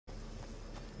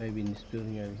Maybe in this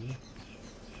building over here.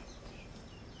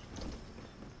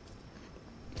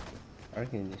 I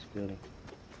reckon in this building.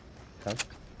 Come.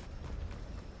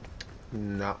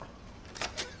 Nah.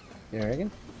 You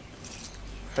reckon?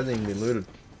 Hasn't even been looted.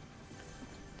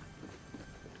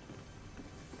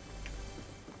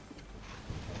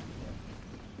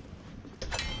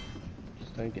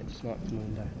 Just don't get sniped from the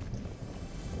window.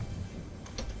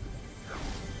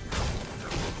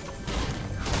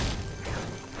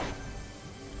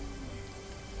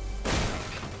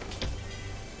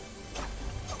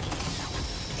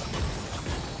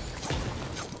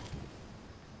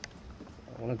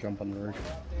 I want to jump on the roof.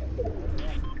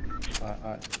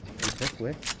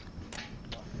 Where?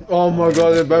 Oh my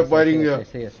god, they're both waiting there. They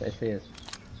see us, they see us.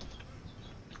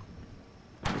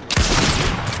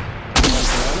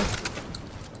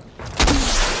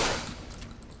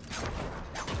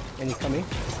 Any coming?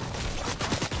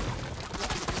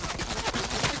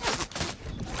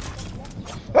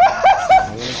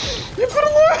 You put a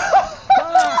launch!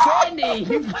 Oh, Andy!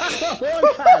 You put a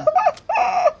launch pad!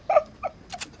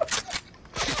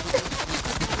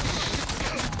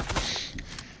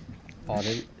 Oh,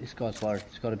 this guy's low.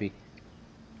 It's got to be.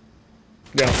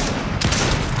 Yeah.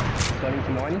 Got him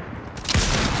to 90.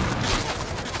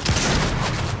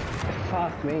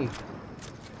 Fuck me.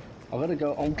 I gotta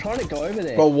go. I'm trying to go over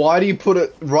there. But why do you put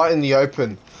it right in the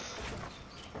open?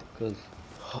 Because.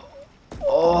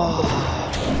 Oh.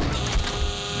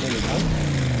 There we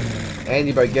go.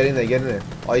 Andy, bro, get in there, get in there.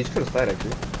 Oh, he's could have stayed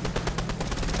actually.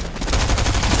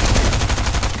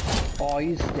 Oh,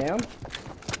 he's down.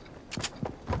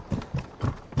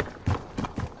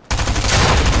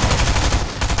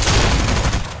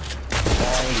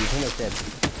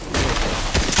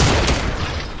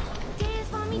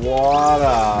 What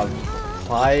a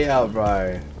player,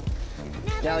 bro.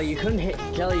 Jelly, you couldn't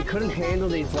handle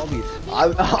these lobbies.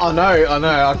 I know,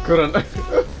 I couldn't.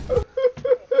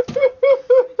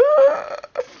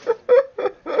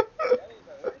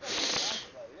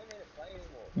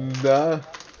 Nah.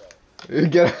 You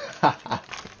get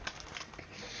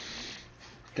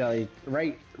Jelly,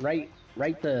 rate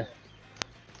the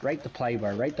play,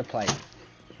 bro. Rate the play.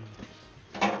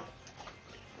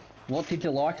 What did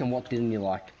you like and what didn't you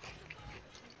like?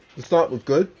 The start was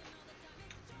good.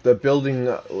 The building,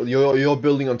 you're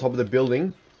building on top of the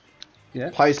building. Yeah.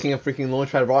 Placing a freaking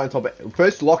launch pad right on top of,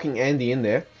 first locking Andy in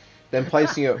there, then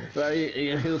placing it. Bro,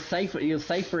 he was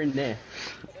safer in there.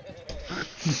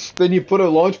 Then you put a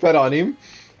launch pad on him,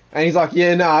 and he's like,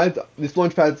 yeah, nah, this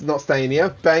launch pad's not staying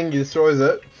here. Bang, he destroys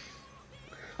it.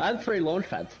 I had 3 launch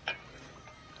pads.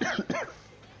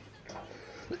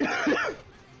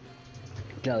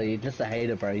 Jelly, you're just a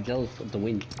hater, bro. You're jealous of the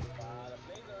win.